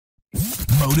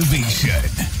motivation,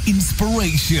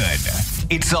 inspiration.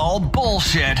 It's all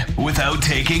bullshit without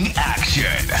taking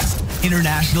action.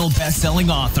 International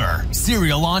best-selling author,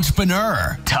 serial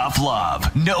entrepreneur, tough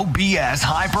love, no BS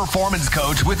high-performance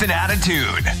coach with an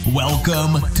attitude.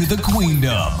 Welcome to the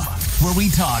Queendom, where we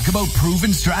talk about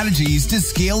proven strategies to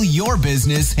scale your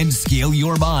business and scale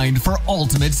your mind for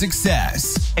ultimate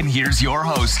success. And here's your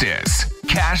hostess,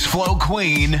 cash flow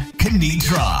queen,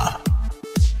 Kenitra.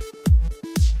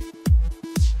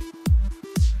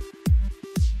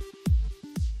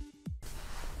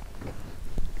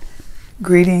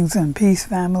 Greetings and peace,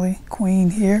 family. Queen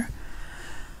here.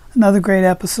 Another great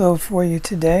episode for you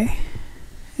today.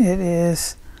 It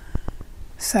is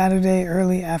Saturday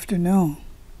early afternoon.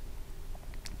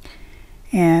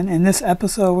 And in this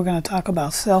episode, we're going to talk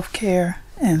about self-care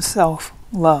and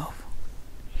self-love.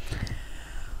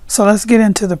 So let's get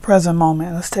into the present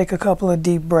moment. Let's take a couple of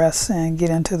deep breaths and get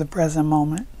into the present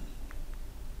moment.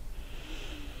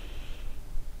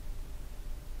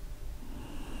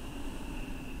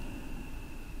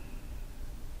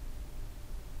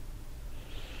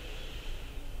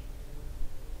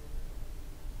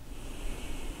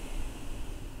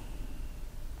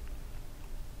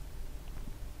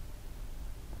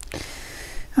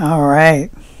 All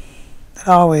right. It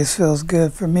always feels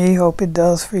good for me. Hope it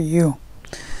does for you.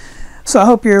 So I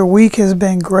hope your week has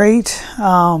been great.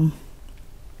 Again,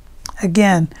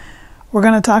 we're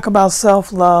going to talk about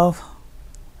self-love,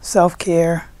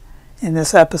 self-care in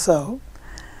this episode.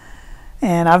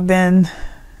 And I've been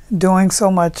doing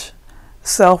so much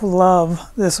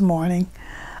self-love this morning,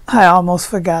 I almost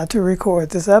forgot to record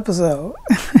this episode.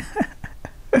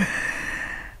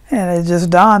 And it just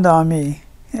dawned on me.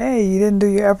 Hey, you didn't do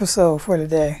your episode for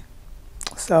today.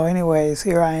 So anyways,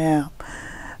 here I am.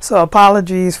 So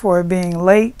apologies for it being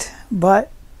late, but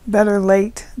better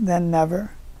late than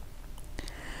never.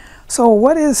 So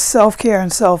what is self-care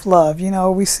and self-love? You know,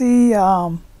 we see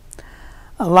a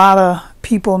lot of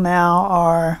people now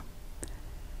are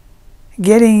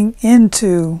getting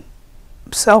into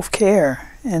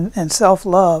self-care and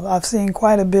self-love. I've seen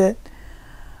quite a bit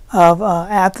of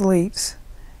athletes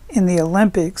in the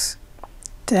Olympics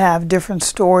to have different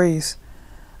stories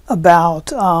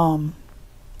about,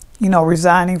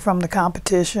 resigning from the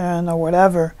competition or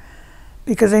whatever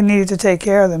because they needed to take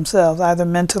care of themselves, either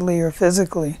mentally or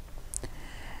physically.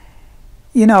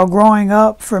 You know, growing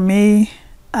up for me,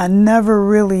 I never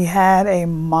really had a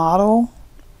model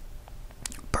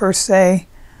per se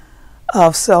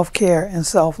of self-care and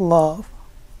self-love.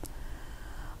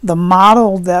 The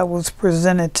model that was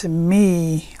presented to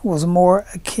me was more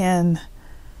akin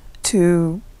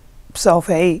to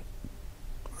self-hate,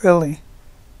 really.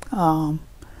 I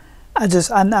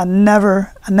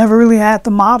never really had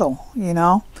the model, you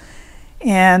know.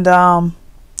 And I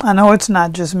know it's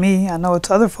not just me. I know it's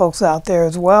other folks out there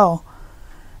as well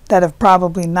that have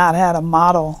probably not had a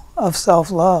model of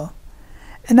self-love.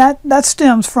 And that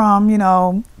stems from, you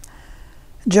know,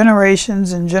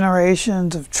 generations and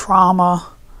generations of trauma,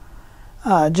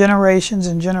 generations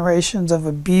and generations of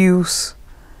abuse,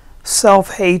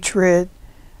 self-hatred,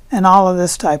 and all of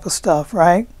this type of stuff,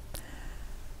 right?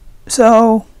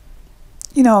 So,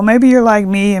 you know, maybe you're like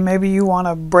me and maybe you want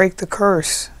to break the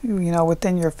curse, you know,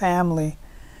 within your family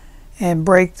and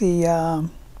break the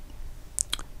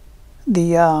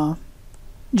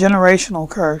generational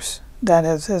curse that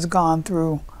has gone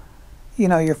through, you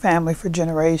know, your family for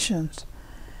generations.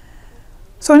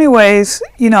 So anyways,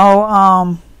 you know,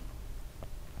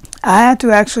 I had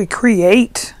to actually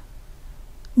create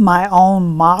my own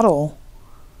model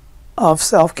of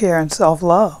self-care and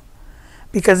self-love,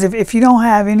 because if you don't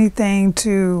have anything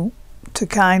to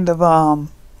kind of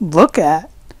look at,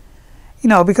 you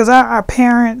know, because our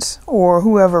parents or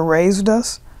whoever raised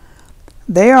us,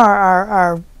 they are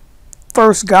our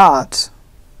first gods,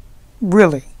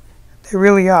 really. They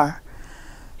really are.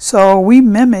 So we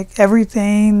mimic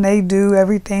everything they do,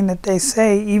 everything that they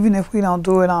say, even if we don't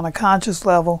do it on a conscious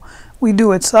level, we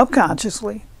do it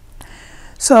subconsciously.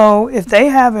 So if they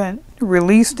haven't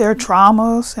released their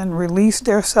traumas and released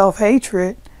their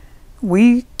self-hatred,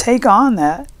 we take on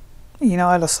that, you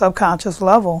know, at a subconscious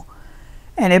level.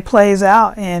 And it plays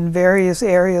out in various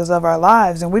areas of our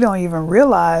lives. And we don't even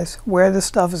realize where this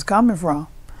stuff is coming from.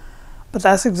 But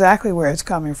that's exactly where it's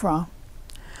coming from.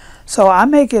 So I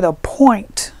make it a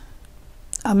point.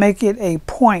 I make it a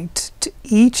point to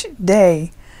each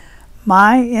day.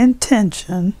 My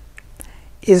intention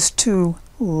is to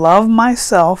love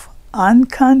myself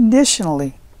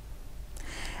unconditionally.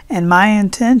 And my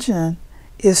intention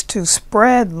is to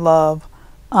spread love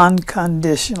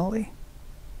unconditionally.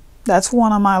 That's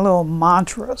one of my little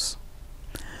mantras.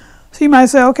 So you might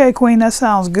say, okay, Queen, that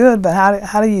sounds good, but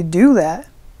how do you do that?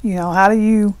 You know, how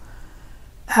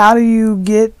do you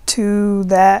get to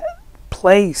that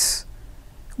place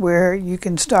where you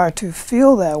can start to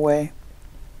feel that way?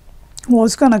 Well,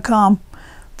 it's going to come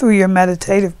through your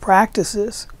meditative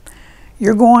practices.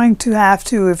 You're going to have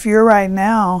to, if you're right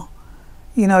now,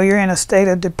 you know, you're in a state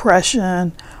of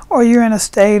depression, or you're in a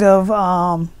state of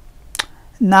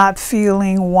not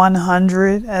feeling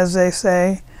 100, as they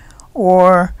say,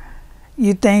 or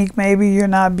you think maybe you're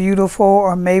not beautiful,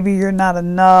 or maybe you're not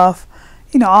enough.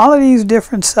 You know, all of these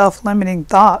different self-limiting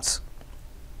thoughts.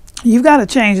 You've got to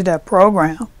change that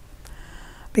program,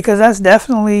 because that's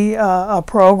definitely a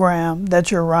program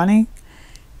that you're running,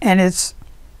 and it's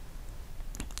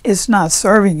not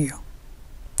serving you.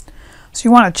 So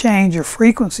you want to change your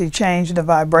frequency, change the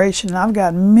vibration. I've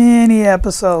got many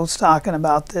episodes talking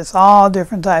about this, all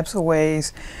different types of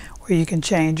ways where you can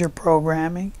change your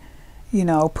programming. You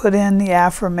know, put in the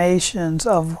affirmations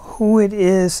of who it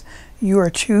is you are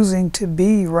choosing to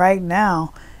be right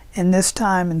now in this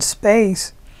time and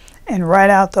space, and write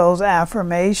out those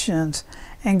affirmations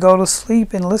and go to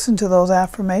sleep and listen to those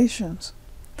affirmations.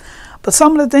 But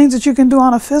some of the things that you can do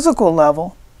on a physical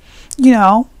level, you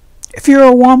know, if you're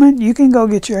a woman, you can go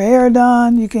get your hair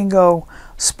done, you can go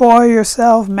spoil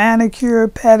yourself, manicure,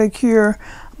 pedicure,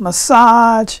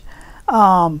 massage,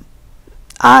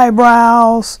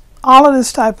 eyebrows, all of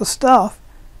this type of stuff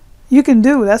you can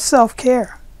do. That's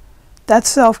self-care. That's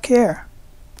self-care.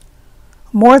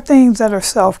 More things that are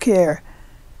self-care.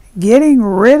 Getting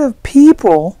rid of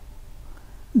people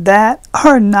that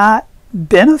are not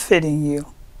benefiting you.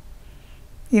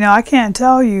 You know, I can't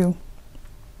tell you,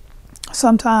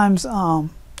 sometimes I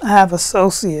have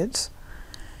associates,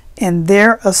 and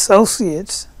their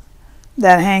associates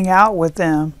that hang out with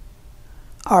them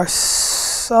are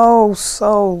so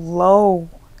low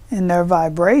in their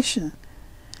vibration.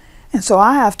 And so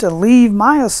I have to leave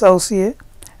my associate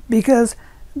because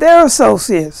their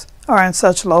associates are in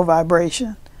such low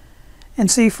vibration. And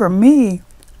see, for me,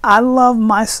 I love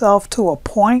myself to a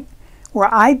point where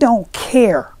I don't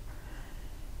care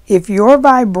if your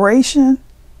vibration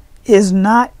is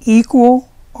not equal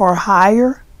or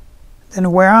higher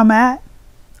than where I'm at.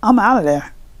 I'm out of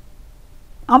there.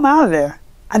 I'm out of there.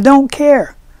 I don't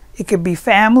care. It could be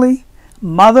family,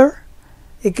 mother,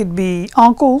 it could be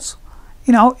uncles,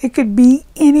 you know, it could be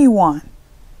anyone.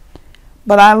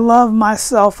 But I love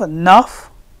myself enough.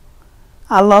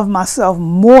 I love myself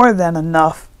more than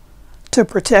enough to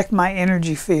protect my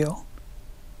energy field.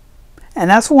 And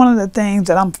that's one of the things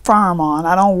that I'm firm on.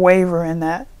 I don't waver in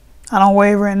that. I don't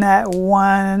waver in that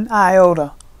one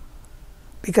iota.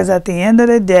 Because at the end of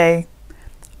the day,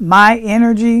 my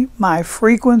energy, my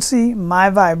frequency, my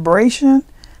vibration,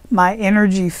 my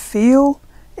energy field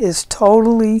is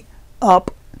totally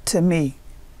up to me.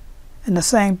 And the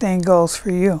same thing goes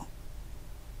for you.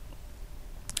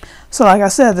 So like I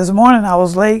said, this morning I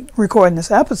was late recording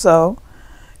this episode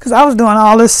because I was doing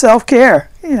all this self-care.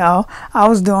 You know, I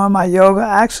was doing my yoga.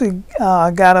 I actually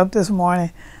got up this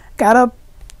morning. Got up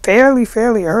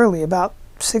fairly early, about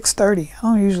 6:30. I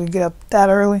don't usually get up that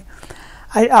early.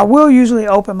 I will usually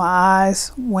open my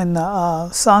eyes when the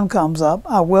sun comes up.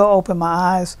 I will open my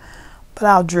eyes, but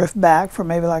I'll drift back for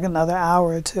maybe like another hour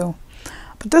or two.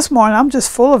 But this morning I'm just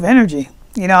full of energy.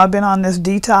 You know, I've been on this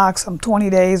detox. I'm 20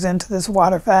 days into this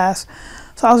water fast.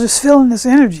 So I was just feeling this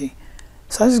energy.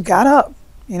 So I just got up,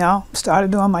 you know,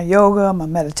 started doing my yoga, my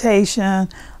meditation,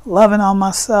 loving on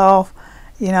myself,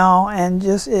 you know, and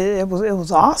just it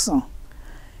was awesome.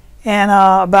 And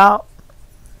about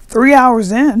 3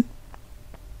 hours in,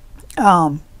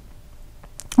 I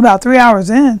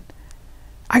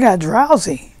got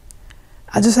drowsy.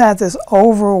 I just had this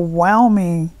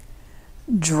overwhelming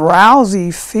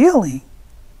drowsy feeling,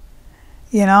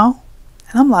 you know,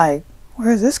 and I'm like,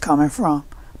 where is this coming from?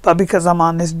 But because I'm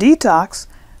on this detox,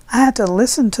 I had to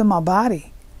listen to my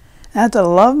body. I had to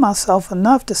love myself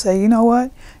enough to say, you know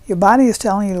what, your body is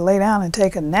telling you to lay down and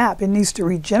take a nap. It needs to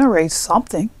regenerate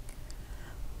something.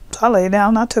 So I laid down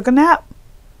and I took a nap.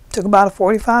 Took about a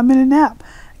 45-minute nap.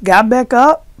 Got back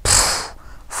up,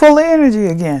 full of energy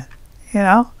again, you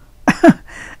know.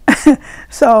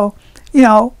 So, you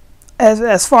know,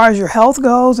 as far as your health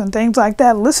goes and things like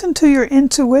that, listen to your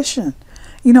intuition.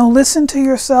 You know, listen to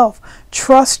yourself.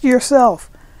 Trust yourself.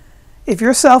 If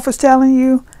yourself is telling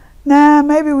you, nah,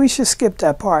 maybe we should skip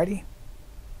that party,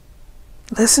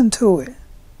 listen to it.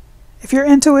 If your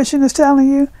intuition is telling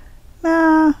you,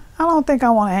 nah, I don't think I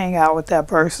want to hang out with that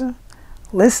person,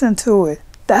 listen to it.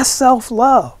 That's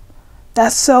self-love.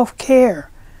 That's self-care.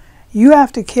 You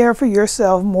have to care for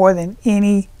yourself more than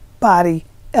anybody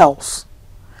else.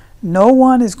 No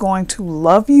one is going to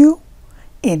love you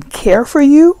and care for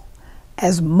you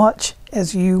as much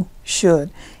as you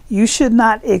should. You should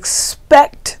not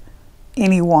expect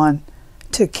anyone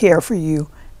to care for you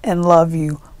and love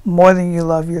you more than you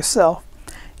love yourself.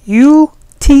 You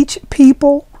teach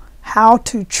people how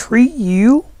to treat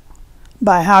you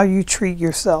by how you treat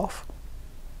yourself.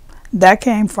 That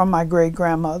came from my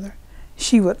great-grandmother.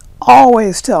 She would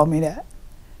always tell me that.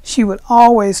 She would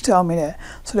always tell me that.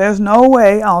 So there's no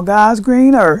way on God's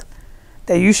green earth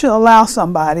that you should allow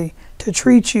somebody to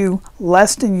treat you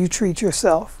less than you treat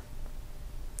yourself.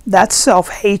 That's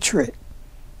self-hatred.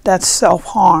 That's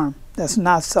self-harm. That's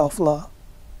not self-love.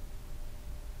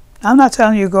 I'm not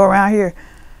telling you to go around here,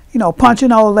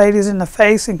 punching old ladies in the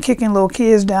face and kicking little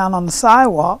kids down on the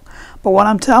sidewalk. But what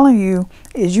I'm telling you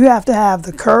is you have to have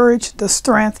the courage, the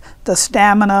strength, the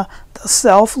stamina, the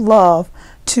self-love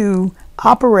to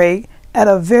operate at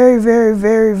a very, very,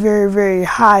 very, very, very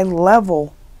high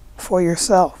level for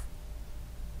yourself.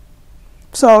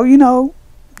 So,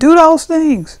 do those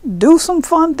things. Do some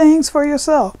fun things for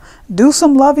yourself. Do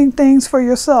some loving things for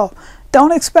yourself.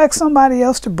 Don't expect somebody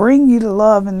else to bring you the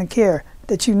love and the care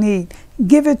that you need.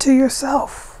 Give it to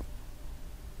yourself.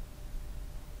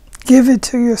 Give it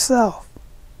to yourself.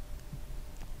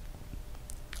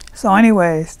 So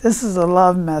anyways, this is a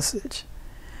love message.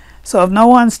 So if no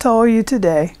one's told you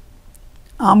today,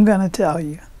 I'm going to tell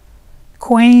you.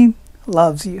 Queen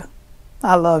loves you.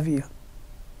 I love you.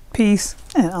 Peace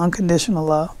and unconditional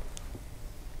love.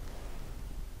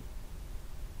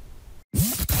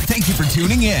 Thank you for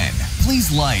tuning in.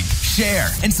 Please like, share,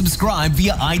 and subscribe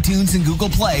via iTunes and Google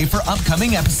Play for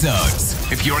upcoming episodes.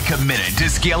 If you're committed to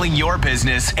scaling your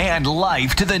business and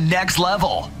life to the next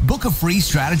level, book a free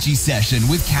strategy session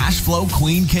with Cashflow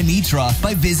Queen Kenitra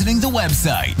by visiting the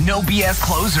website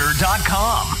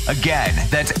nobscloser.com. Again,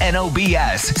 that's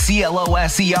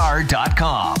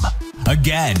nobscloser.com.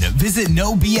 Again, visit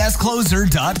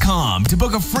nobscloser.com to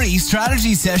book a free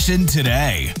strategy session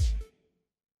today.